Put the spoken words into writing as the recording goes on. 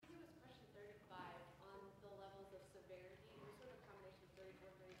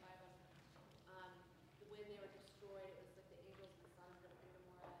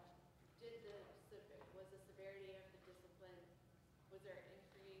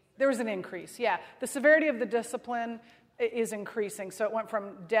There was an increase, yeah. The severity of the discipline is increasing. So it went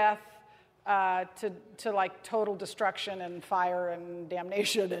from death to like total destruction and fire and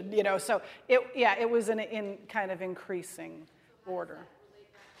damnation, and So it was in kind of increasing order.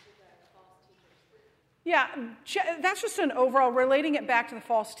 Yeah, that's just an overall, relating it back to the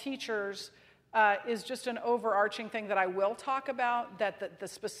false teachers is just an overarching thing that I will talk about, that the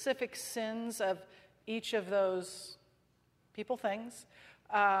specific sins of each of those people, things,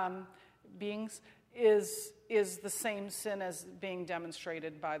 beings, is the same sin as being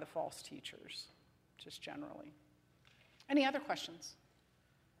demonstrated by the false teachers, just generally. Any other questions?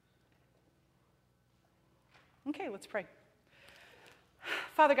 Okay, let's pray.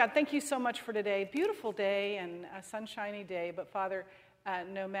 Father God, thank you so much for today. Beautiful day and a sunshiny day. But Father,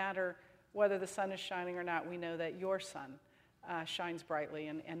 no matter whether the sun is shining or not, we know that your sun shines brightly.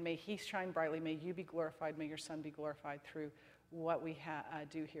 And may he shine brightly. May you be glorified. May your son be glorified through what we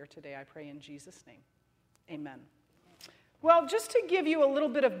do here today. I pray in Jesus' name. Amen. Well, just to give you a little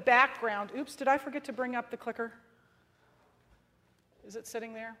bit of background. Oops, did I forget to bring up the clicker? Is it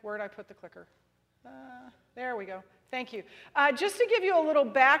sitting there? Where did I put the clicker? There we go. Thank you. Just to give you a little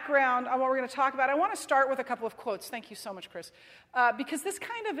background on what we're going to talk about, I want to start with a couple of quotes. Thank you so much, Chris. Because this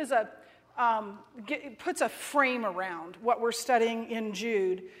kind of is puts a frame around what we're studying in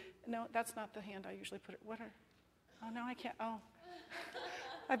Jude. No, that's not the hand I usually put it. Oh, no, I can't. Oh,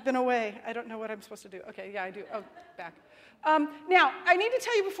 I've been away. I don't know what I'm supposed to do. Okay, yeah, I do. Oh, back. Now, I need to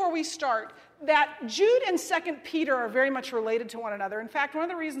tell you before we start that Jude and 2 Peter are very much related to one another. In fact, one of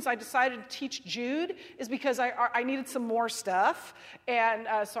the reasons I decided to teach Jude is because I needed some more stuff, and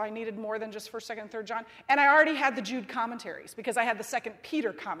so I needed more than just 1st, 2nd, and 3rd John. And I already had the Jude commentaries because I had the 2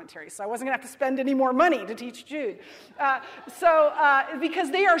 Peter commentaries, so I wasn't going to have to spend any more money to teach Jude.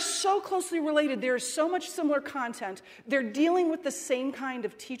 Because they are so closely related, there is so much similar content. They're dealing with the same kind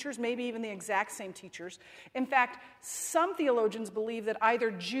of teachers, maybe even the exact same teachers. In fact, some theologians believe that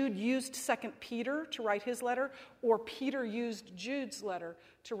either Jude used 2 Peter to write his letter, or Peter used Jude's letter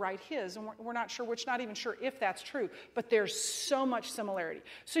to write his. And we're not sure which, not even sure if that's true, but there's so much similarity.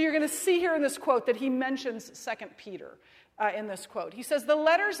 So you're going to see here in this quote that he mentions 2 Peter in this quote. He says, the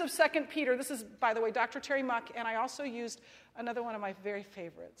letters of 2 Peter, this is, by the way, Dr. Terry Muck, and I also used another one of my very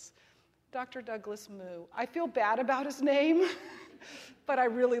favorites, Dr. Douglas Moo. I feel bad about his name, but I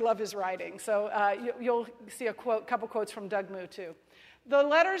really love his writing. So you'll see a couple quotes from Doug Moo, too. The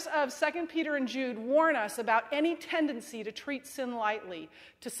letters of 2 Peter and Jude warn us about any tendency to treat sin lightly,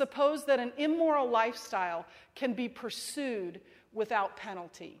 to suppose that an immoral lifestyle can be pursued without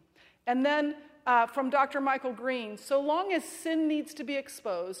penalty. And then from Dr. Michael Green, so long as sin needs to be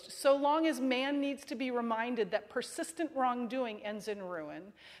exposed, so long as man needs to be reminded that persistent wrongdoing ends in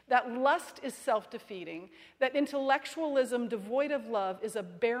ruin, that lust is self-defeating, that intellectualism devoid of love is a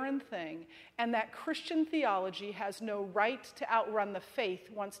barren thing, and that Christian theology has no right to outrun the faith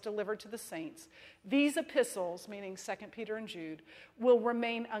once delivered to the saints, these epistles, meaning 2 Peter and Jude, will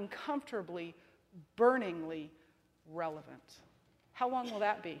remain uncomfortably, burningly relevant. How long will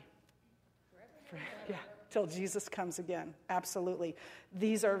that be? Yeah, till Jesus comes again. Absolutely.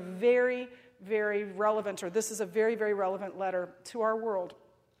 These are very, very relevant, or this is a very, very relevant letter to our world.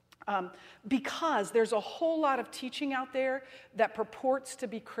 Because there's a whole lot of teaching out there that purports to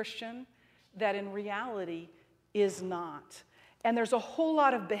be Christian that in reality is not. And there's a whole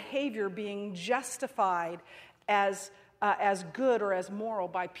lot of behavior being justified as good or as moral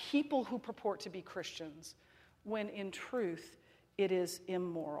by people who purport to be Christians, when in truth it is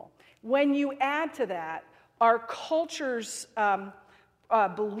immoral. When you add to that our culture's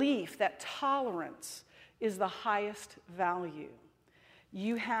belief that tolerance is the highest value,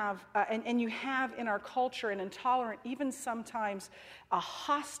 you have, and you have in our culture an intolerant, even sometimes a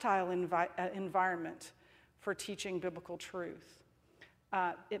hostile environment for teaching biblical truth.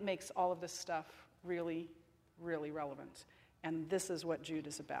 It makes all of this stuff really, really relevant. And this is what Jude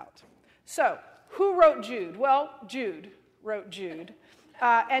is about. So, who wrote Jude? Well, Jude wrote Jude.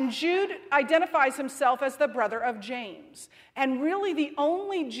 And Jude identifies himself as the brother of James. And really the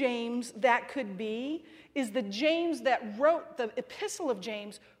only James that could be is the James that wrote the Epistle of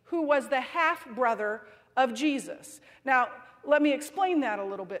James, who was the half-brother of Jesus. Now, let me explain that a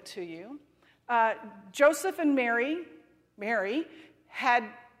little bit to you. Joseph and Mary had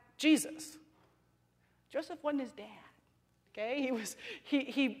Jesus. Joseph wasn't his dad. Okay,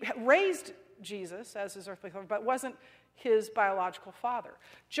 he raised Jesus as his earthly father, but wasn't his biological father.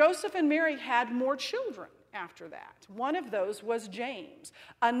 Joseph and Mary had more children after that. One of those was James.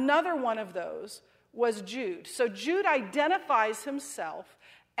 Another one of those was Jude. So Jude identifies himself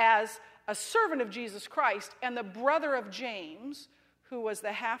as a servant of Jesus Christ and the brother of James, who was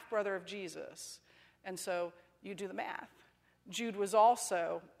the half-brother of Jesus. And so you do the math. Jude was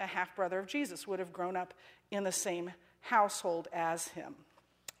also a half-brother of Jesus, would have grown up in the same household as him.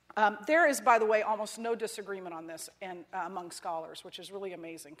 There is, by the way, almost no disagreement on this among scholars, which is really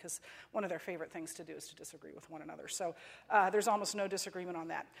amazing because one of their favorite things to do is to disagree with one another. So there's almost no disagreement on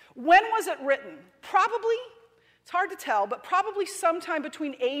that. When was it written? Probably, it's hard to tell, but probably sometime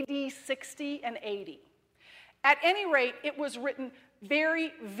between AD 60 and 80. At any rate, it was written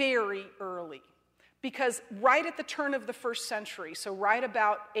very, very early because right at the turn of the first century, so right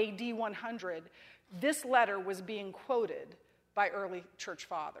about AD 100, this letter was being quoted by early church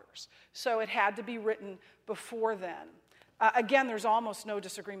fathers. So it had to be written before then. Again, there's almost no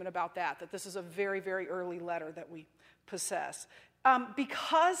disagreement about that this is a very, very early letter that we possess.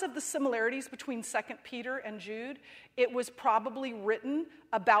 Because of the similarities between 2 Peter and Jude, it was probably written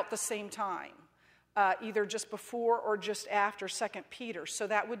about the same time, either just before or just after 2 Peter. So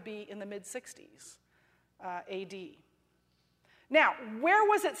that would be in the mid-60s AD. Now, where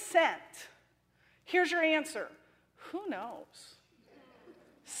was it sent? Here's your answer. Who knows?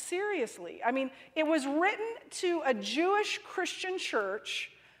 Seriously. I mean, it was written to a Jewish Christian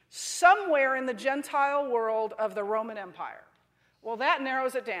church somewhere in the Gentile world of the Roman Empire. Well, that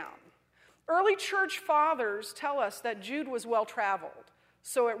narrows it down. Early church fathers tell us that Jude was well-traveled,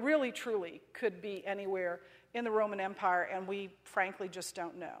 so it really, truly could be anywhere in the Roman Empire, and we frankly just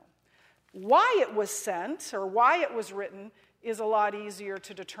don't know. Why it was sent or why it was written is a lot easier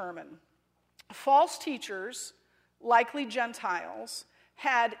to determine. False teachers, likely Gentiles,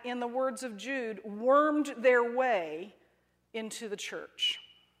 had, in the words of Jude, wormed their way into the church.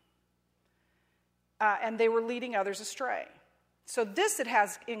 And they were leading others astray. So this it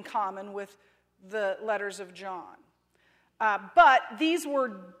has in common with the letters of John. But these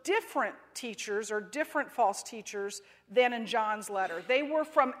were different teachers or different false teachers than in John's letter. They were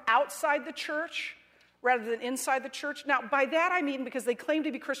from outside the church rather than inside the church. Now, by that I mean, because they claim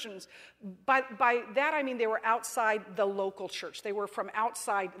to be Christians, by that I mean they were outside the local church. They were from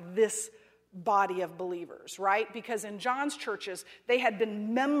outside this body of believers, right? Because in John's churches, they had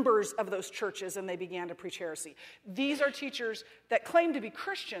been members of those churches and they began to preach heresy. These are teachers that claim to be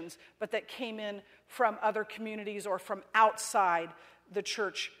Christians, but that came in from other communities or from outside the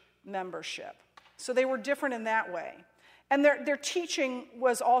church membership. So they were different in that way. And their teaching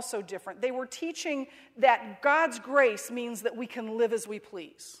was also different. They were teaching that God's grace means that we can live as we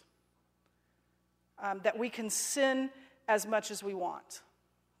please, that we can sin as much as we want,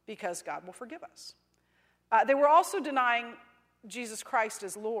 because God will forgive us. They were also denying Jesus Christ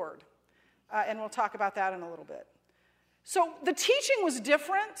as Lord, and we'll talk about that in a little bit. So the teaching was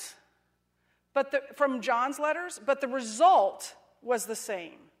different from John's letters, but the result was the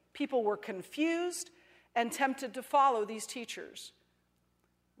same. People were confused and tempted to follow these teachers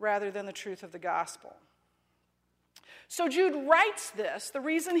rather than the truth of the gospel. So Jude writes this. The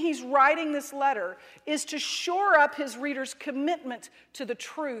reason he's writing this letter is to shore up his readers' commitment to the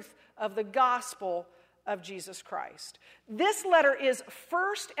truth of the gospel of Jesus Christ. This letter is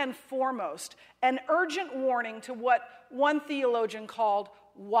first and foremost an urgent warning to what one theologian called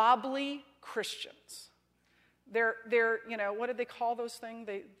wobbly Christians. They're what did they call those things?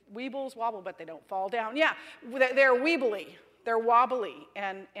 Weebles wobble, but they don't fall down. Yeah, they're weebly. They're wobbly,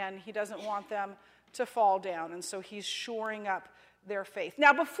 and he doesn't want them to fall down, and so he's shoring up their faith.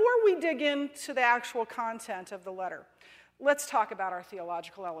 Now, before we dig into the actual content of the letter, let's talk about our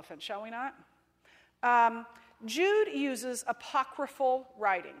theological elephant, shall we not? Jude uses apocryphal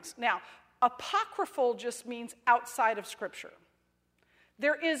writings. Now, apocryphal just means outside of Scripture.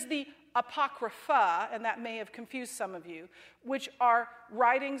 There is the Apocrypha, and that may have confused some of you, which are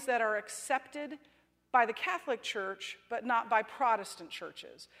writings that are accepted by the Catholic Church, but not by Protestant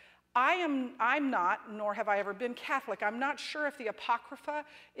churches. I'm not, nor have I ever been Catholic. I'm not sure if the Apocrypha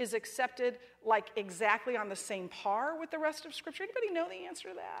is accepted like exactly on the same par with the rest of Scripture. Anybody know the answer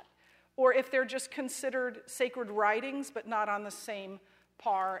to that? Or if they're just considered sacred writings, but not on the same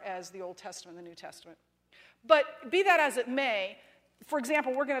par as the Old Testament and the New Testament. But be that as it may, for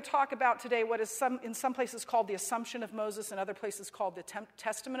example, we're going to talk about today what is in some places called the Assumption of Moses and other places called the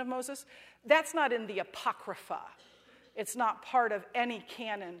Testament of Moses. That's not in the Apocrypha. It's not part of any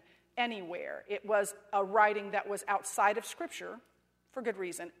canon anywhere. It was a writing that was outside of Scripture for good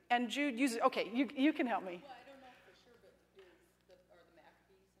reason. And Jude uses, okay, you can help me. Well, I don't know for sure, but are the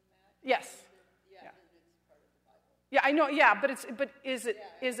Maccabees in that? Yes. Yeah, it's part of the Bible. Yeah, I know, yeah, but is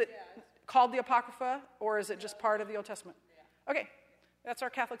it called the Apocrypha, or is it just part of the Old Testament? Yeah. Okay. That's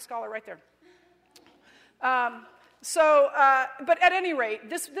our Catholic scholar right there. But at any rate,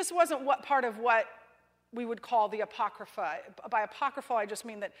 this wasn't part of what we would call the Apocrypha. By Apocryphal, I just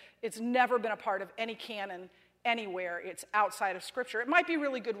mean that it's never been a part of any canon anywhere. It's outside of Scripture. It might be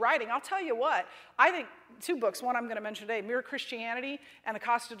really good writing. I'll tell you what, I think 2 books, one I'm going to mention today, Mere Christianity and The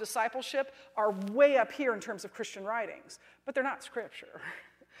Cost of Discipleship, are way up here in terms of Christian writings, but they're not Scripture.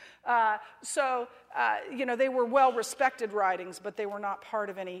 They were well-respected writings, but they were not part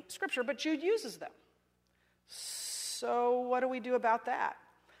of any Scripture, but Jude uses them. So what do we do about that?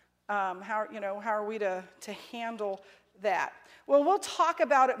 How are we to handle that? Well, we'll talk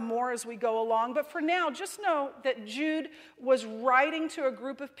about it more as we go along, but for now, just know that Jude was writing to a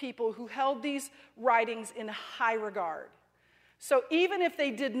group of people who held these writings in high regard. So even if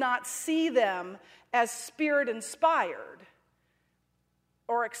they did not see them as Spirit-inspired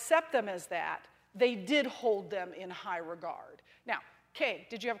or accept them as that, they did hold them in high regard. Now, Kay,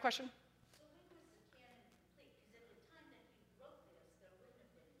 did you have a question?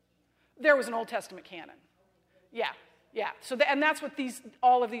 There was an Old Testament canon. Yeah. So and that's what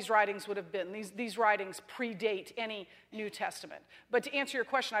all of these writings would have been. These writings predate any New Testament. But to answer your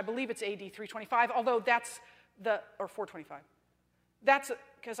question, I believe it's AD 325, although or 425. That's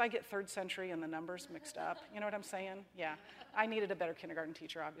because I get 3rd century and the numbers mixed up. You know what I'm saying? Yeah. I needed a better kindergarten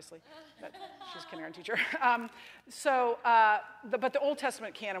teacher, obviously, but she's a kindergarten teacher. But the Old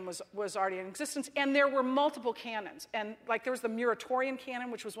Testament canon was already in existence, and there were multiple canons. And there was the Muratorian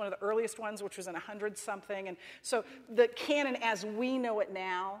canon, which was one of the earliest ones, which was in 100-something. And so the canon as we know it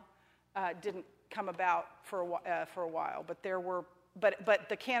now didn't come about for a while. But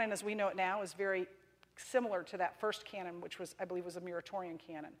the canon as we know it now is very similar to that first canon, which I believe was a Muratorian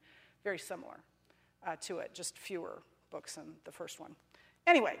canon. Very similar to it, just fewer books than the first one.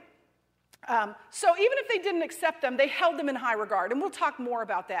 Anyway, so even if they didn't accept them, they held them in high regard. And we'll talk more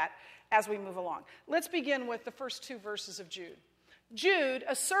about that as we move along. Let's begin with the first 2 verses of Jude. Jude,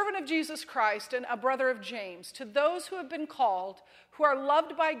 a servant of Jesus Christ and a brother of James, to those who have been called, who are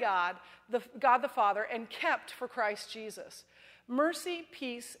loved by God the Father, and kept for Christ Jesus. Mercy,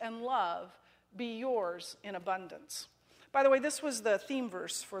 peace, and love be yours in abundance. By the way, this was the theme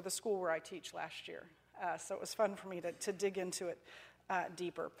verse for the school where I teach last year. So it was fun for me to dig into it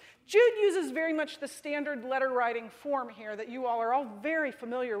deeper. Jude uses very much the standard letter writing form here that you all are all very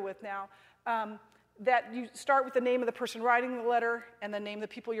familiar with now, that you start with the name of the person writing the letter and the name of the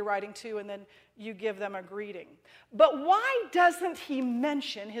people you're writing to, and then you give them a greeting. But why doesn't he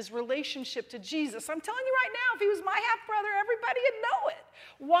mention his relationship to Jesus? I'm telling you right now, if he was my half-brother, everybody would know it.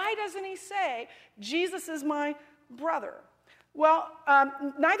 Why doesn't he say, Jesus is my brother? Well,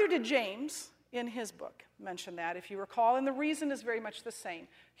 neither did James in his book mention that, if you recall, and the reason is very much the same: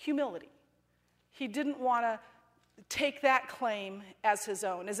 humility. He didn't want to take that claim as his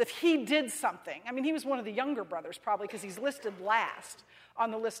own, as if he did something. I mean, he was one of the younger brothers, probably, because he's listed last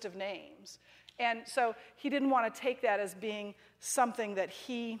on the list of names. And so he didn't want to take that as being something that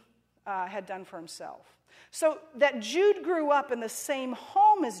he had done for himself. So that Jude grew up in the same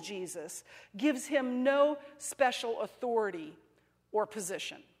home as Jesus gives him no special authority or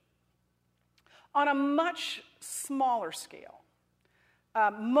position. On a much smaller scale,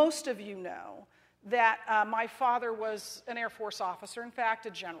 most of you know that my father was an Air Force officer, in fact,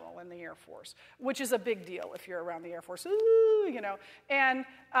 a general in the Air Force, which is a big deal if you're around the Air Force. And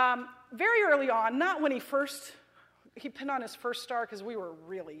very early on, not when he pinned on his first star because we were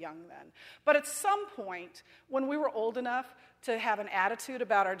really young then, but at some point when we were old enough to have an attitude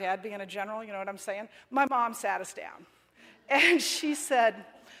about our dad being a general, you know what I'm saying, my mom sat us down. And she said,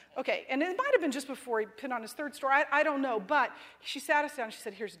 okay, and it might have been just before he pinned on his 3rd star, I don't know, but she sat us down and she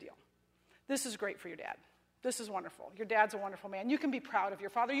said, here's the deal. This is great for your dad. This is wonderful. Your dad's a wonderful man. You can be proud of your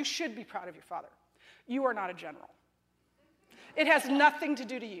father. You should be proud of your father. You are not a general. It has nothing to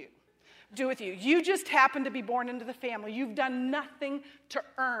do with you. You just happen to be born into the family. You've done nothing to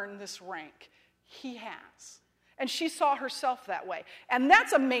earn this rank. He has. And she saw herself that way. And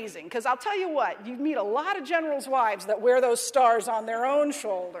that's amazing, because I'll tell you what, you meet a lot of generals' wives that wear those stars on their own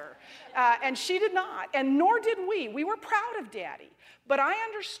shoulder. And she did not, and nor did we. We were proud of Daddy. But I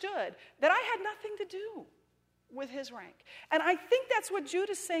understood that I had nothing to do with his rank. And I think that's what Jude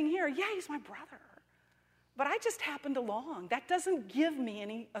is saying here. Yeah, he's my brother. But I just happened along. That doesn't give me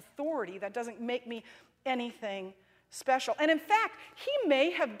any authority. That doesn't make me anything special. And in fact, he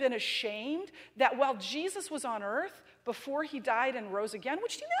may have been ashamed that while Jesus was on earth, before he died and rose again,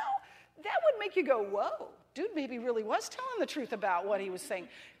 which, that would make you go, whoa, dude maybe really was telling the truth about what he was saying.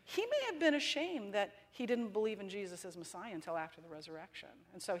 He may have been ashamed that he didn't believe in Jesus as Messiah until after the resurrection.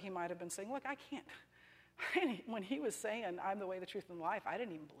 And so he might have been saying, look, I can't. When he was saying, I'm the way, the truth, and the life, I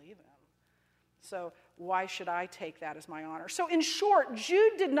didn't even believe him. So why should I take that as my honor? So in short,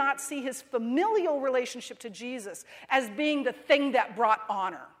 Jude did not see his familial relationship to Jesus as being the thing that brought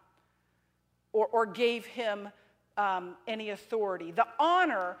honor or gave him any authority. The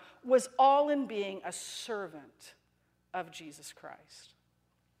honor was all in being a servant of Jesus Christ.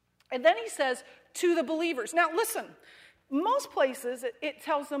 And then he says, to the believers. Now listen, most places it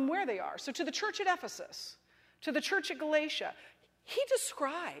tells them where they are. So to the church at Ephesus, to the church at Galatia, he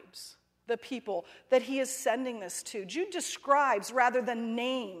describes the people that he is sending this to. Jude describes rather than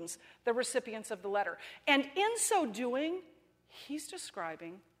names the recipients of the letter. And in so doing, he's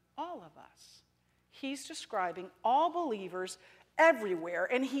describing all of us. He's describing all believers everywhere.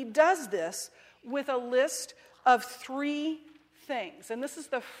 And he does this with a list of 3 things. And this is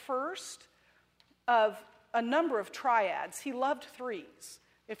the first of a number of triads. He loved threes.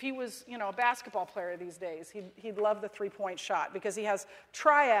 If he was, a basketball player these days, he'd love the three-point shot because he has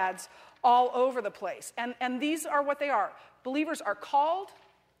triads all over the place. And these are what they are. Believers are called,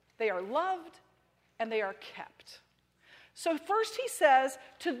 they are loved, and they are kept. So first he says,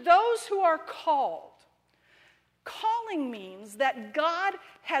 to those who are called. Calling means that God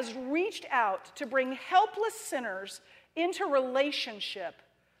has reached out to bring helpless sinners into relationship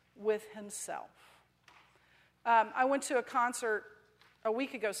with himself. I went to a concert a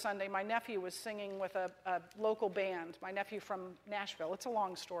week ago Sunday. My nephew was singing with a local band, my nephew from Nashville. It's a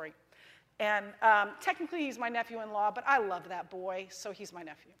long story. And technically he's my nephew-in-law, but I love that boy, so he's my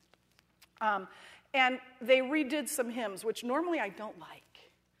nephew. And they redid some hymns, which normally I don't like.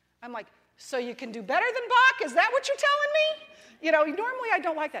 I'm like, so you can do better than Bach? Is that what you're telling me? Normally I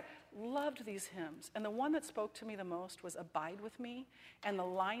don't like that. Loved these hymns. And the one that spoke to me the most was Abide With Me. And the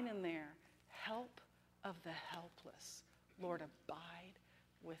line in there, help of the helpless. Lord, abide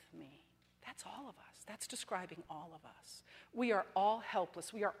with me. That's all of us. That's describing all of us. We are all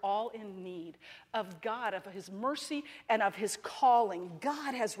helpless. We are all in need of God, of his mercy, and of his calling.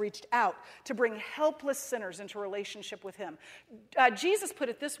 God has reached out to bring helpless sinners into relationship with him. Jesus put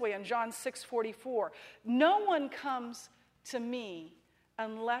it this way in John 6:44. No one comes to me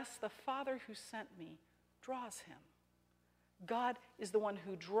unless the Father who sent me draws him. God is the one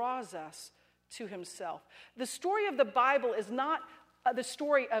who draws us to himself. The story of the Bible is not the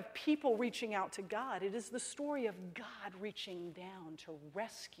story of people reaching out to God. It is the story of God reaching down to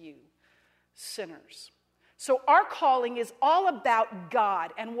rescue sinners. So our calling is all about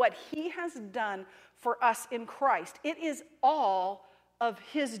God and what he has done for us in Christ. It is all of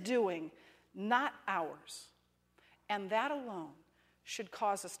his doing, not ours. And that alone should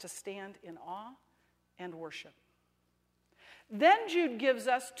cause us to stand in awe and worship. Then Jude gives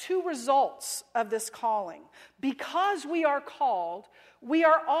us 2 results of this calling. Because we are called, we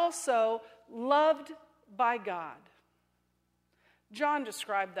are also loved by God. John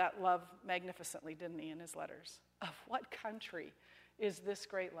described that love magnificently, didn't he, in his letters? Of what country is this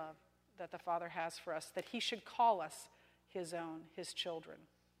great love that the Father has for us, that he should call us his own, his children?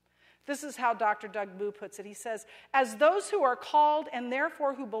 This is how Dr. Doug Boo puts it. He says, as those who are called and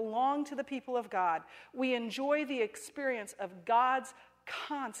therefore who belong to the people of God, we enjoy the experience of God's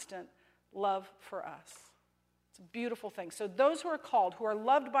constant love for us. It's a beautiful thing. So those who are called, who are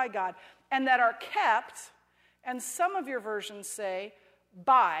loved by God, and that are kept, and some of your versions say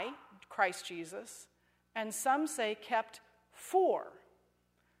by Christ Jesus, and some say kept for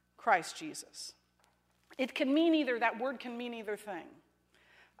Christ Jesus. It can mean either, that word can mean either thing.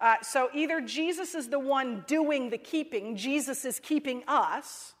 So either Jesus is the one doing the keeping, Jesus is keeping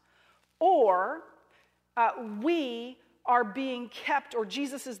us, or we are being kept, or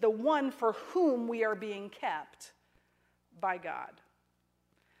Jesus is the one for whom we are being kept by God.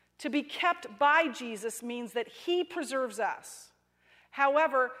 To be kept by Jesus means that he preserves us.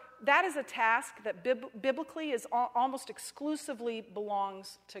 However, that is a task that biblically is almost exclusively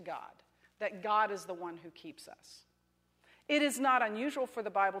belongs to God, that God is the one who keeps us. It is not unusual for the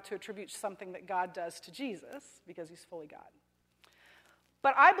Bible to attribute something that God does to Jesus, because he's fully God.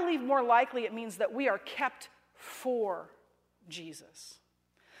 But I believe more likely it means that we are kept for Jesus,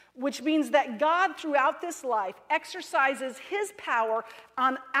 which means that God throughout this life exercises his power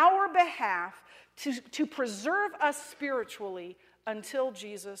on our behalf to preserve us spiritually until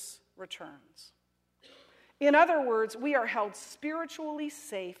Jesus returns. In other words, we are held spiritually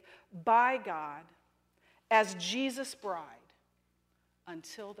safe by God as Jesus' bride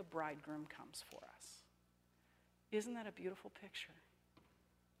until the bridegroom comes for us. Isn't that a beautiful picture?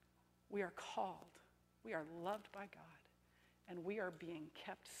 We are called, we are loved by God, and we are being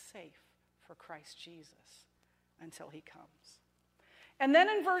kept safe for Christ Jesus until he comes. And then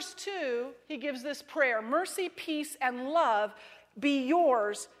in verse 2, he gives this prayer, mercy, peace, and love be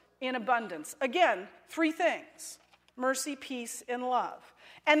yours in abundance. Again, three things: mercy, peace, and love.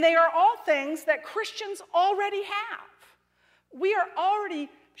 And they are all things that Christians already have. We are already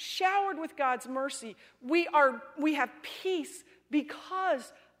showered with God's mercy. We have peace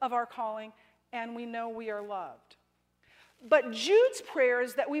because of our calling, and we know we are loved. But Jude's prayer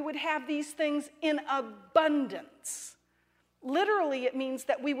is that we would have these things in abundance. Literally, it means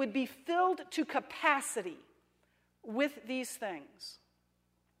that we would be filled to capacity with these things,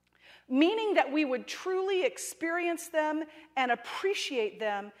 meaning that we would truly experience them and appreciate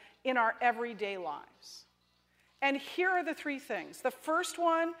them in our everyday lives. And here are the three things. The first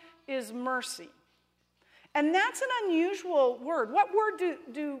one is mercy. And that's an unusual word. What word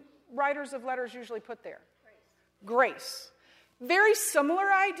do writers of letters usually put there? Grace. Very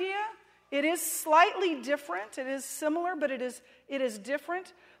similar idea. It is slightly different. It is similar, but it is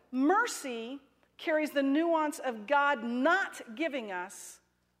different. Mercy carries the nuance of God not giving us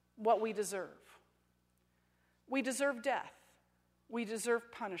what we deserve. We deserve death. We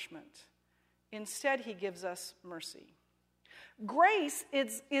deserve punishment. Instead, he gives us mercy. Grace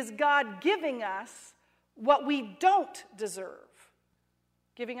is God giving us what we don't deserve,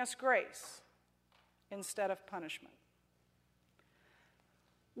 giving us grace instead of punishment.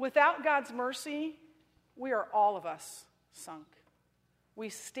 Without God's mercy, we are all of us sunk. We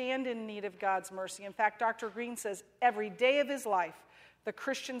stand in need of God's mercy. In fact, Dr. Green says every day of his life, the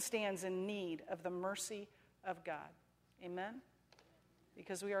Christian stands in need of the mercy of God. Amen?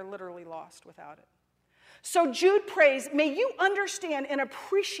 Because we are literally lost without it. So Jude prays, may you understand and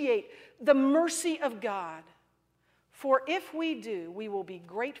appreciate the mercy of God. For if we do, we will be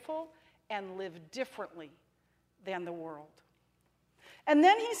grateful and live differently than the world. And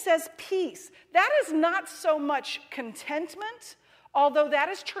then he says peace. That is not so much contentment, although that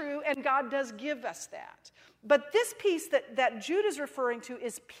is true, and God does give us that. But this peace that Jude is referring to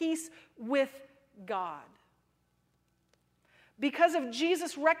is peace with God. Because of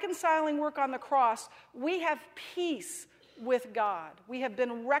Jesus' reconciling work on the cross, we have peace with God. We have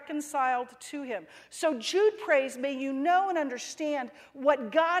been reconciled to him. So Jude prays, may you know and understand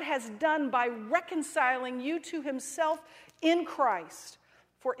what God has done by reconciling you to himself in Christ.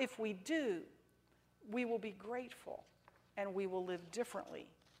 For if we do, we will be grateful and we will live differently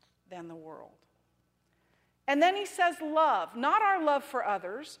than the world. And then he says love, not our love for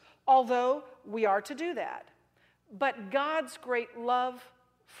others, although we are to do that, but God's great love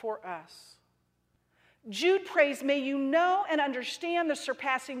for us. Jude prays, may you know and understand the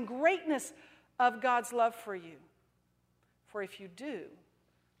surpassing greatness of God's love for you. For if you do,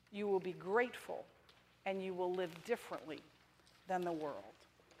 you will be grateful and you will live differently than the world.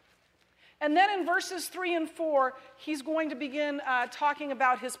 And then in verses 3 and 4, he's going to begin talking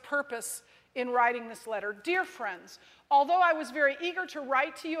about his purpose in writing this letter. Dear friends, although I was very eager to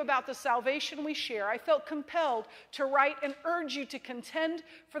write to you about the salvation we share, I felt compelled to write and urge you to contend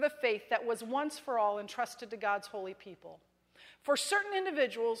for the faith that was once for all entrusted to God's holy people. For certain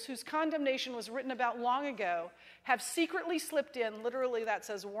individuals whose condemnation was written about long ago have secretly slipped in, literally that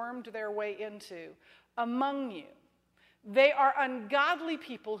says wormed their way into, among you. They are ungodly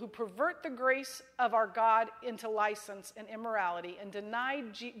people who pervert the grace of our God into license and immorality and deny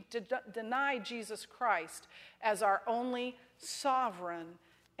Jesus Christ as our only sovereign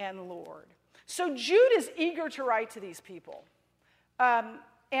and Lord. So Jude is eager to write to these people.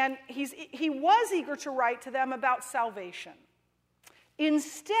 And he was eager to write to them about salvation.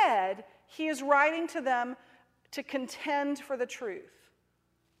 Instead, he is writing to them to contend for the truth.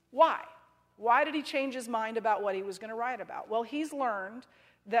 Why? Why did he change his mind about what he was going to write about? Well, he's learned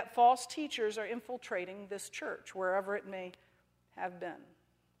that false teachers are infiltrating this church, wherever it may have been.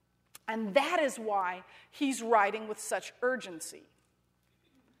 And that is why he's writing with such urgency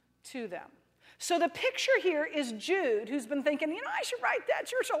to them. So the picture here is Jude, who's been thinking, I should write that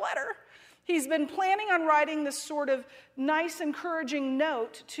church a letter. He's been planning on writing this sort of nice, encouraging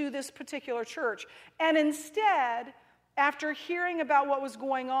note to this particular church. And instead, after hearing about what was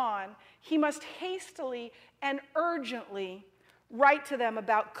going on, he must hastily and urgently write to them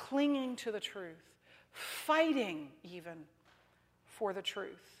about clinging to the truth, fighting even for the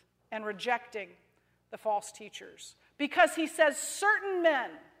truth, and rejecting the false teachers. Because he says certain men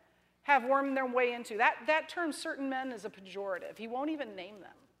have wormed their way into. That term, certain men, is a pejorative. He won't even name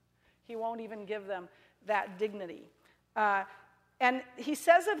them. He won't even give them that dignity. And he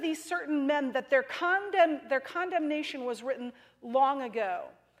says of these certain men that their condemnation was written long ago.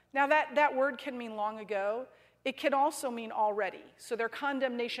 Now that word can mean long ago. It can also mean already. So their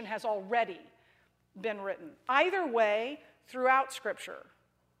condemnation has already been written. Either way, throughout Scripture,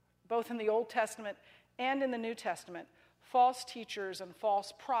 both in the Old Testament and in the New Testament, false teachers and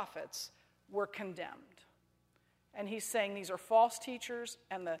false prophets were condemned. And he's saying these are false teachers,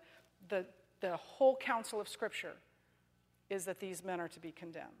 and the whole counsel of Scripture is that these men are to be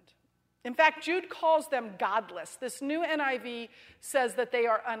condemned. In fact, Jude calls them godless. This new NIV says that they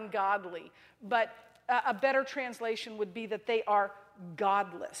are ungodly, but a better translation would be that they are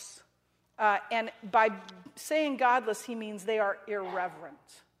godless. And by saying godless, he means they are irreverent.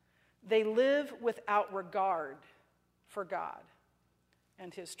 They live without regard for God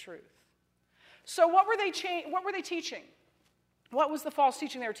and his truth. So what were they teaching? What was the false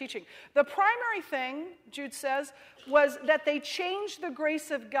teaching they were teaching? The primary thing, Jude says, was that they changed the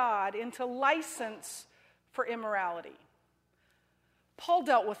grace of God into license for immorality. Paul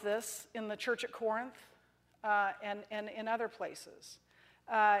dealt with this in the church at Corinth and in other places,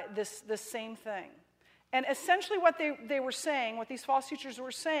 this same thing. And essentially what they were saying, what these false teachers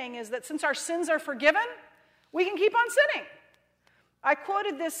were saying, is that since our sins are forgiven, we can keep on sinning. I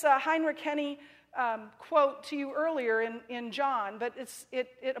quoted this Heinrich Henny quote to you earlier in John, but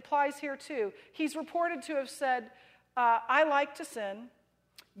it applies here too. He's reported to have said, I like to sin,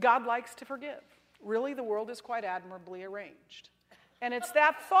 God likes to forgive. Really, the world is quite admirably arranged. And it's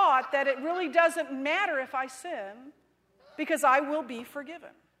that thought that it really doesn't matter if I sin, because I will be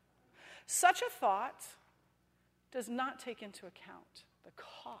forgiven. Such a thought does not take into account the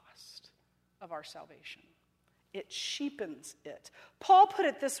cost of our salvation. It cheapens it. Paul put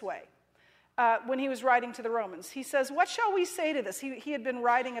it this way when he was writing to the Romans. He says, what shall we say to this? He had been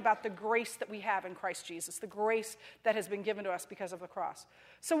writing about the grace that we have in Christ Jesus, the grace that has been given to us because of the cross.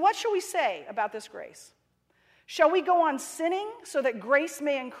 So what shall we say about this grace? Shall we go on sinning so that grace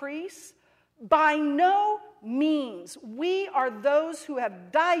may increase? By no means. We are those who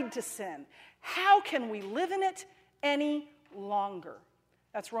have died to sin. How can we live in it any longer?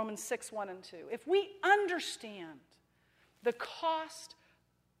 That's Romans 6, 1 and 2. If we understand the cost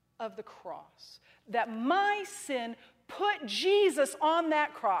of the cross, that my sin put Jesus on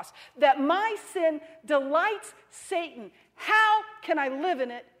that cross, that my sin delights Satan, how can I live in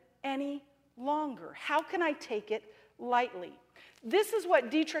it any longer? How can I take it lightly? This is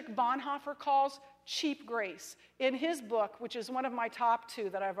what Dietrich Bonhoeffer calls cheap grace. In his book, which is one of my top 2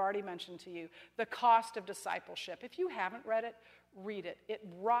 that I've already mentioned to you, The Cost of Discipleship. If you haven't read it, read it. It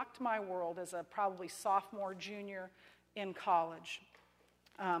rocked my world as a probably sophomore, junior in college.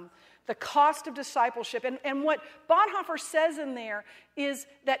 The Cost of Discipleship. And what Bonhoeffer says in there is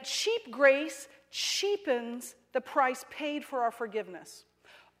that cheap grace cheapens the price paid for our forgiveness.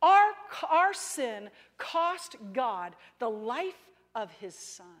 Our sin cost God the life of his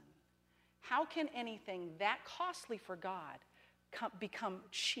Son. How can anything that costly for God become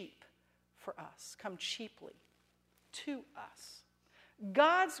cheap for us, come cheaply to us?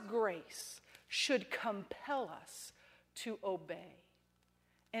 God's grace should compel us to obey.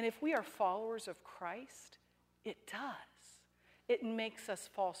 And if we are followers of Christ, it does. It makes us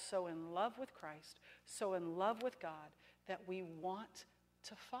fall so in love with Christ, so in love with God, that we want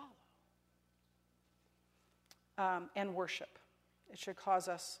to follow. And worship. It should cause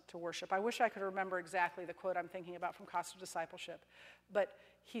us to worship. I wish I could remember exactly the quote I'm thinking about from Cost of Discipleship. But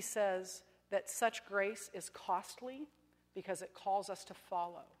he says that such grace is costly because it calls us to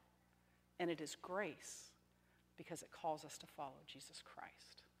follow. And it is grace because it calls us to follow Jesus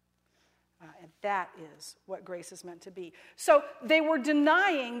Christ. And that is what grace is meant to be. So they were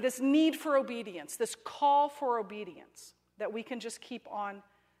denying this need for obedience, this call for obedience, that we can just keep on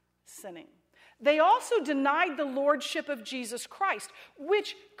sinning. They also denied the lordship of Jesus Christ,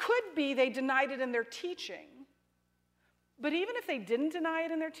 which could be they denied it in their teaching. But even if they didn't deny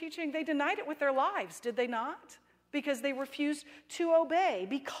it in their teaching, they denied it with their lives, did they not? Because they refused to obey.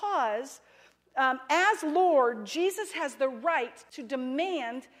 Because as Lord, Jesus has the right to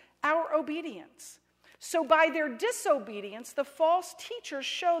demand our obedience. So by their disobedience, the false teachers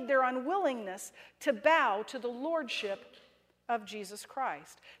showed their unwillingness to bow to the lordship of Jesus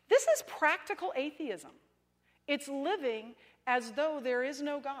Christ. This is practical atheism. It's living as though there is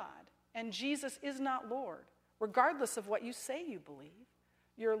no God and Jesus is not Lord. Regardless of what you say you believe,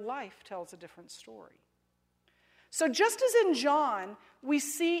 your life tells a different story. So just as in John, we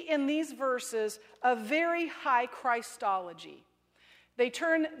see in these verses a very high Christology. They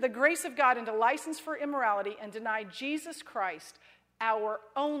turn the grace of God into license for immorality and deny Jesus Christ, our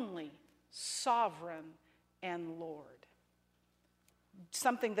only sovereign and Lord.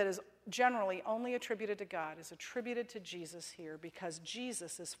 Something that is generally only attributed to God is attributed to Jesus here because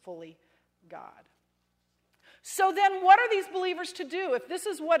Jesus is fully God. So then what are these believers to do? If this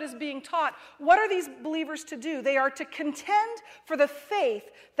is what is being taught, what are these believers to do? They are to contend for the faith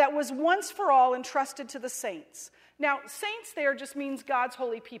that was once for all entrusted to the saints. Now, saints there just means God's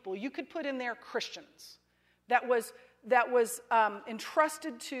holy people. You could put in there Christians. That was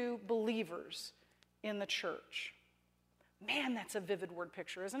entrusted to believers in the church. Man, that's a vivid word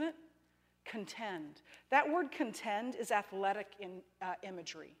picture, isn't it? Contend. That word contend is athletic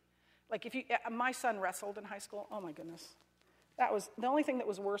imagery. Like my son wrestled in high school. Oh my goodness. That was the only thing that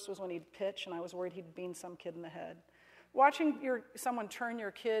was worse was when he'd pitch, and I was worried he'd bean some kid in the head. Watching someone turn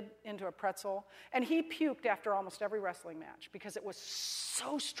your kid into a pretzel, and he puked after almost every wrestling match because it was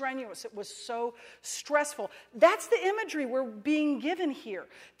so strenuous, it was so stressful. That's the imagery we're being given here,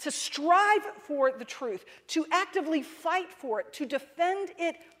 to strive for the truth, to actively fight for it, to defend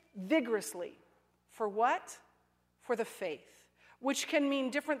it vigorously. For what? For the faith, which can mean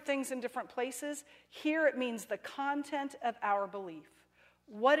different things in different places. Here it means the content of our belief,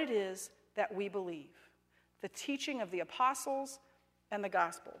 what it is that we believe. The teaching of the apostles and the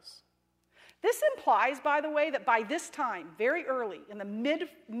Gospels. This implies, by the way, that by this time, very early, in the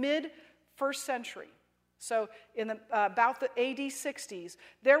mid first century, so in about the AD 60s,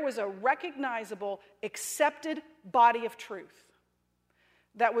 there was a recognizable, accepted body of truth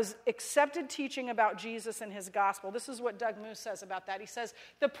that was accepted teaching about Jesus and his gospel. This is what Doug Moose says about that. He says,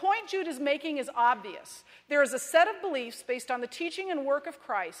 the point Jude is making is obvious. There is a set of beliefs based on the teaching and work of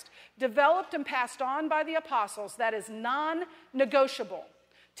Christ, developed and passed on by the apostles, that is non-negotiable.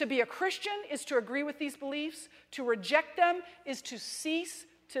 To be a Christian is to agree with these beliefs. To reject them is to cease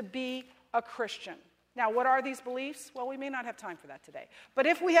to be a Christian. Now, what are these beliefs? Well, we may not have time for that today. But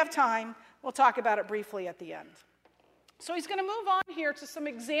if we have time, we'll talk about it briefly at the end. So he's going to move on here to some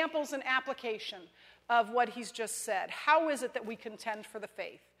examples and application of what he's just said. How is it that we contend for the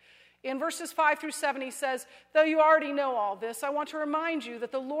faith? In verses 5 through 7, he says, though you already know all this, I want to remind you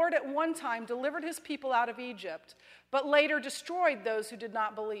that the Lord at one time delivered his people out of Egypt, but later destroyed those who did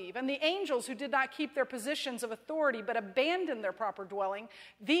not believe. And the angels who did not keep their positions of authority, but abandoned their proper dwelling,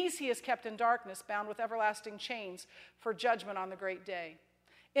 these he has kept in darkness, bound with everlasting chains for judgment on the great day.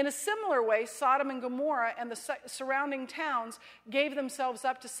 In a similar way, Sodom and Gomorrah and the surrounding towns gave themselves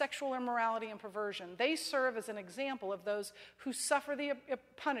up to sexual immorality and perversion. They serve as an example of those who suffer the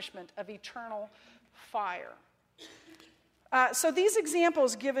punishment of eternal fire. So these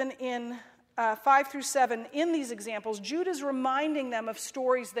examples given in 5 through 7, in these examples, Jude is reminding them of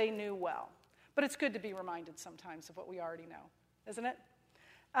stories they knew well. But it's good to be reminded sometimes of what we already know, isn't it?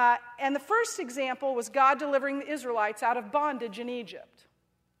 And the first example was God delivering the Israelites out of bondage in Egypt.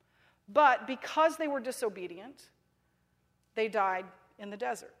 But because they were disobedient, they died in the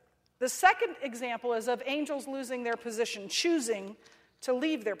desert. The second example is of angels losing their position, choosing to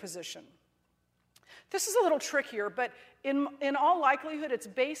leave their position. This is a little trickier, but in all likelihood, it's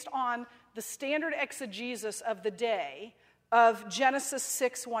based on the standard exegesis of the day of Genesis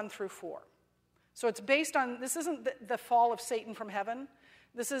 6, 1 through 4. So it's based on, this isn't the fall of Satan from heaven.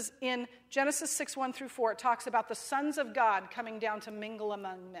 This is in Genesis 6, 1 through 4. It talks about the sons of God coming down to mingle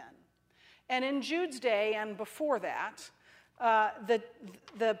among men. And in Jude's day and before that,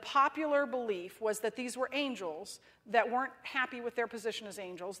 the popular belief was that these were angels that weren't happy with their position as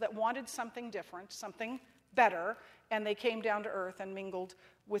angels, that wanted something different, something better, and they came down to earth and mingled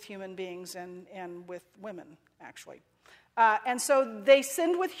with human beings and with women, actually. And so they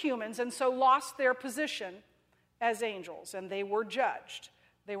sinned with humans and so lost their position as angels, and they were judged.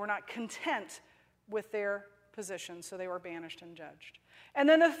 They were not content with their position, so they were banished and judged. And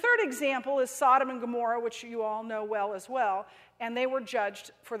then the third example is Sodom and Gomorrah, which you all know well as well, and they were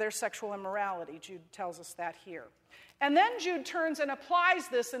judged for their sexual immorality. Jude tells us that here. And then Jude turns and applies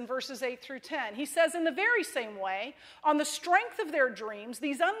this in verses 8 through 10. He says, in the very same way, on the strength of their dreams,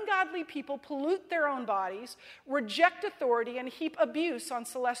 these ungodly people pollute their own bodies, reject authority, and heap abuse on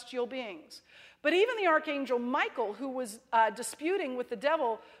celestial beings. But even the archangel Michael, who was disputing with the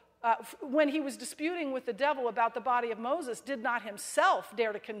devil, when he was disputing with the devil about the body of Moses, did not himself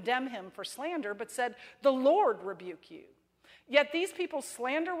dare to condemn him for slander, but said, the Lord rebuke you. Yet these people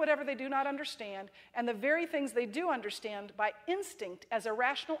slander whatever they do not understand, and the very things they do understand by instinct, as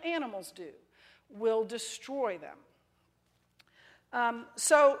irrational animals do, will destroy them.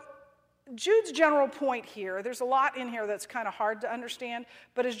 So Jude's general point here, there's a lot in here that's kind of hard to understand,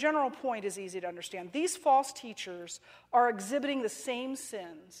 but his general point is easy to understand. These false teachers are exhibiting the same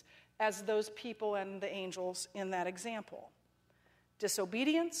sins as those people and the angels in that example.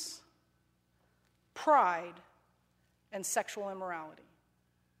 Disobedience, pride, and sexual immorality.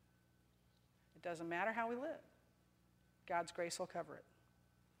 It doesn't matter how we live. God's grace will cover it.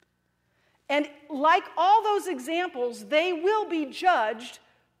 And like all those examples, they will be judged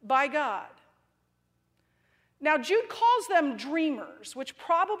by God. Now, Jude calls them dreamers, which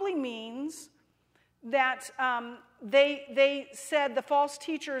probably means that they said, the false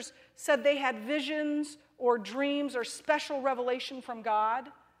teachers said they had visions or dreams or special revelation from God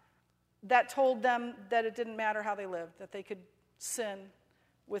that told them that it didn't matter how they lived, that they could sin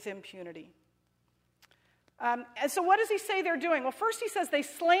with impunity. And so what does he say they're doing? Well, first he says they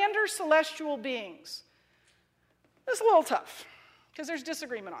slander celestial beings. This is a little tough, because there's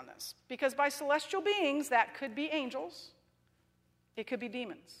disagreement on this. Because by celestial beings, that could be angels. It could be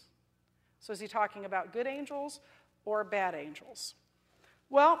demons. So is he talking about good angels or bad angels?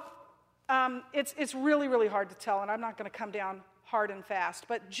 Well, it's really, really hard to tell, and I'm not going to come down hard and fast.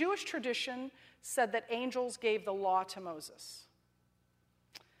 But Jewish tradition said that angels gave the law to Moses.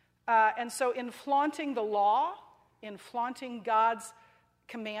 And so in flaunting the law, in flaunting God's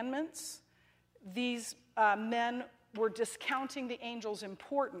commandments, these men were discounting the angels'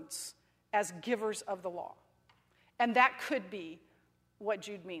 importance as givers of the law. And that could be what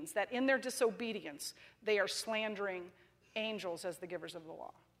Jude means, that in their disobedience, they are slandering angels as the givers of the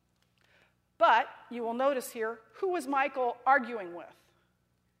law. But you will notice here, who was Michael arguing with?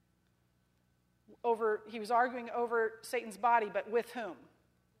 He was arguing over Satan's body, but with whom?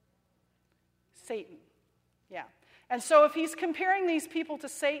 Satan. Yeah. And so if he's comparing these people to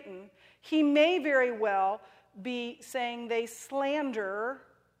Satan, he may very well be saying they slander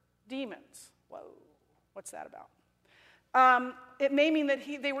demons. Whoa, what's that about? It may mean that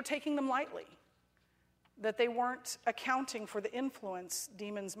they were taking them lightly, that they weren't accounting for the influence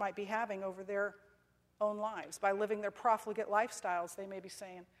demons might be having over their own lives. By living their profligate lifestyles, they may be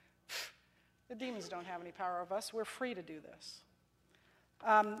saying, the demons don't have any power over us. We're free to do this.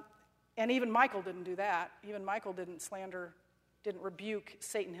 And even Michael didn't do that. Even Michael didn't rebuke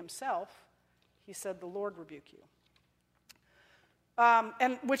Satan himself. He said, the Lord rebuke you.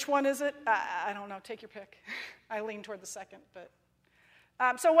 And which one is it? I don't know. Take your pick. I lean toward the second. But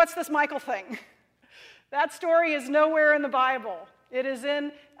so what's this Michael thing? That story is nowhere in the Bible. It is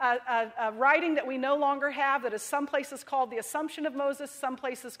in a writing that we no longer have that is some places called the Assumption of Moses, some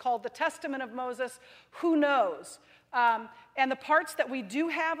places called the Testament of Moses. Who knows? And the parts that we do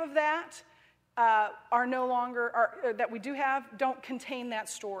have of that don't contain that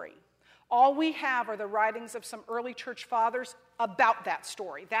story. All we have are the writings of some early church fathers about that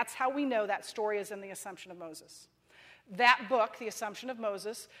story. That's how we know that story is in the Assumption of Moses. That book, the Assumption of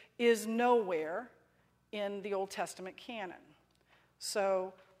Moses, is nowhere in the Old Testament canon.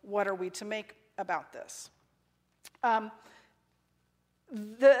 So what are we to make about this? The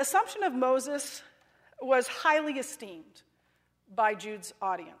Assumption of Moses was highly esteemed by Jude's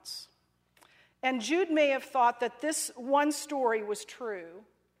audience. And Jude may have thought that this one story was true,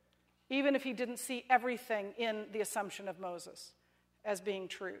 even if he didn't see everything in the Assumption of Moses as being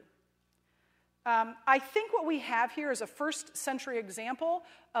true. I think what we have here is a first century example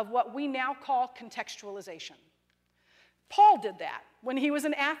of what we now call contextualization. Paul did that when he was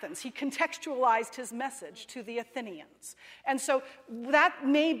in Athens. He contextualized his message to the Athenians. And so that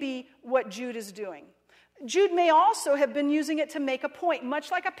may be what Jude is doing. Jude may also have been using it to make a point,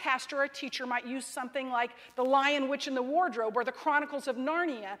 much like a pastor or a teacher might use something like The Lion, Witch, and the Wardrobe or the Chronicles of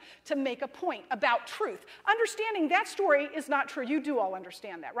Narnia to make a point about truth. Understanding that story is not true. You do all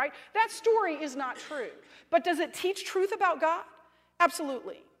understand that, right? That story is not true. But does it teach truth about God?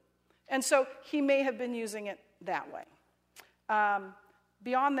 Absolutely. And so he may have been using it that way.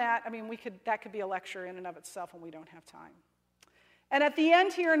 Beyond that, that could be a lecture in and of itself, and we don't have time. And at the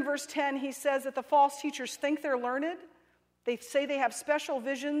end here in verse 10, he says that the false teachers think they're learned. They say they have special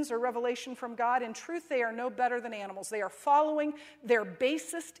visions or revelation from God. In truth, they are no better than animals. They are following their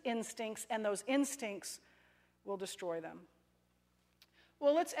basest instincts, and those instincts will destroy them.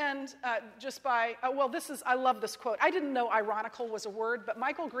 Well, let's end just by, I love this quote. I didn't know ironical was a word, but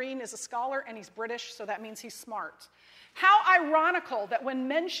Michael Green is a scholar, and he's British, so that means he's smart. How ironical that when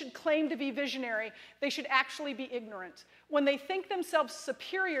men should claim to be visionary, they should actually be ignorant. When they think themselves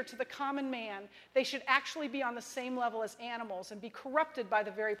superior to the common man, they should actually be on the same level as animals and be corrupted by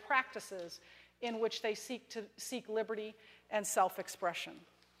the very practices in which they seek liberty and self-expression.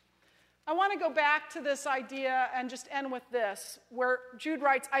 I want to go back to this idea and just end with this, where Jude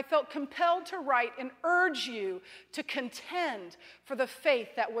writes, I felt compelled to write and urge you to contend for the faith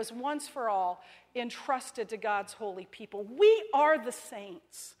that was once for all entrusted to God's holy people. We are the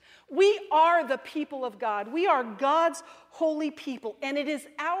saints. We are the people of God. We are God's holy people, and it is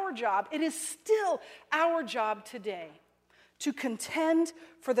our job, it is still our job today to contend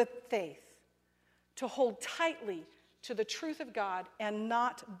for the faith, to hold tightly to the truth of God and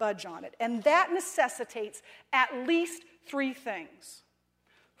not budge on it. And that necessitates at least three things.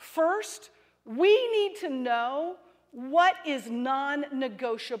 First, we need to know what is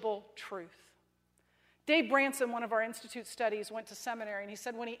non-negotiable truth. Dave Branson, one of our Institute studies, went to seminary, and he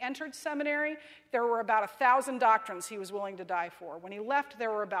said when he entered seminary, there were about 1,000 doctrines he was willing to die for. When he left,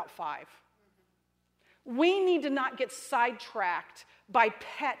 there were about 5. We need to not get sidetracked by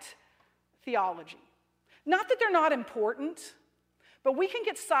pet theology. Not that they're not important, but we can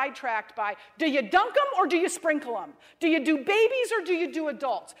get sidetracked by, do you dunk them or do you sprinkle them? Do you do babies or do you do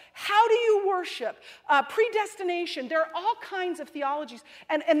adults? How do you worship? Predestination. There are all kinds of theologies.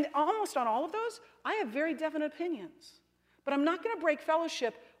 And almost on all of those, I have very definite opinions. But I'm not going to break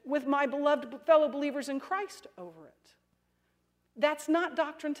fellowship with my beloved fellow believers in Christ over it. That's not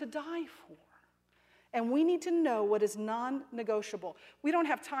doctrine to die for. And we need to know what is non-negotiable. We don't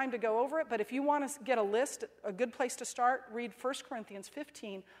have time to go over it, but if you want to get a list, a good place to start, read 1 Corinthians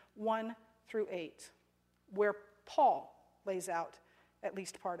 15, 1 through 8, where Paul lays out at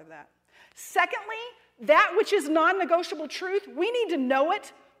least part of that. Secondly, that which is non-negotiable truth, we need to know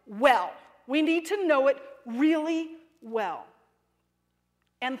it well. We need to know it really well.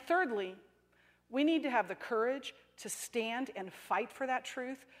 And thirdly, we need to have the courage to stand and fight for that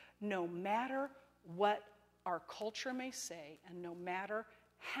truth no matter what our culture may say and no matter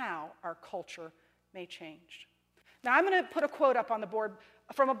how our culture may change. Now, I'm going to put a quote up on the board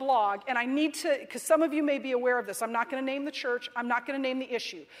from a blog, and I need to, because some of you may be aware of this, I'm not going to name the church, I'm not going to name the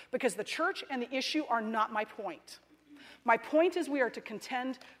issue, because the church and the issue are not my point. My point is we are to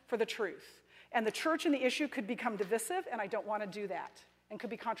contend for the truth. And the church and the issue could become divisive, and I don't want to do that, and could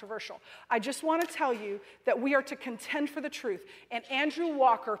be controversial. I just want to tell you that we are to contend for the truth. And Andrew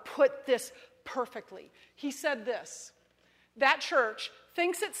Walker put this perfectly. He said this, that church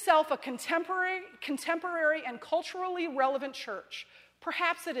thinks itself a contemporary and culturally relevant church.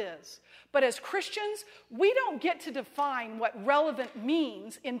 Perhaps it is. But as Christians, we don't get to define what relevant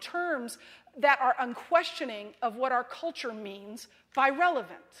means in terms that are unquestioning of what our culture means by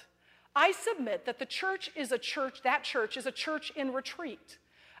relevant. I submit that that church is a church in retreat.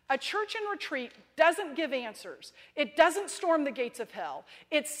 A church in retreat doesn't give answers. It doesn't storm the gates of hell.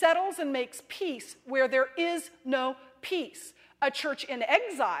 It settles and makes peace where there is no peace. A church in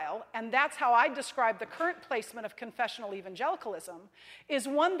exile, and that's how I describe the current placement of confessional evangelicalism, is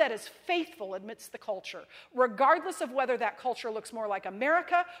one that is faithful amidst the culture, regardless of whether that culture looks more like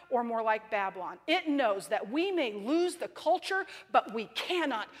America or more like Babylon. It knows that we may lose the culture, but we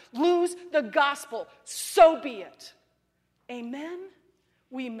cannot lose the gospel. So be it. Amen?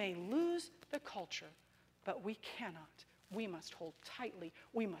 We may lose the culture, but we cannot. We must hold tightly.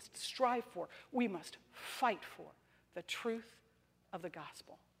 We must strive for. We must fight for the truth of the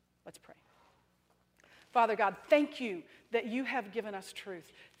gospel. Let's pray. Father God, thank you that you have given us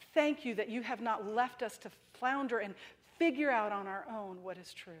truth. Thank you that you have not left us to flounder and figure out on our own what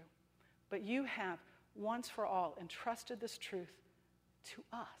is true, but you have once for all entrusted this truth to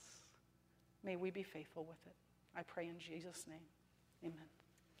us. May we be faithful with it. I pray in Jesus' name. Amen.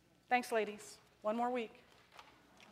 Thanks, ladies. One more week.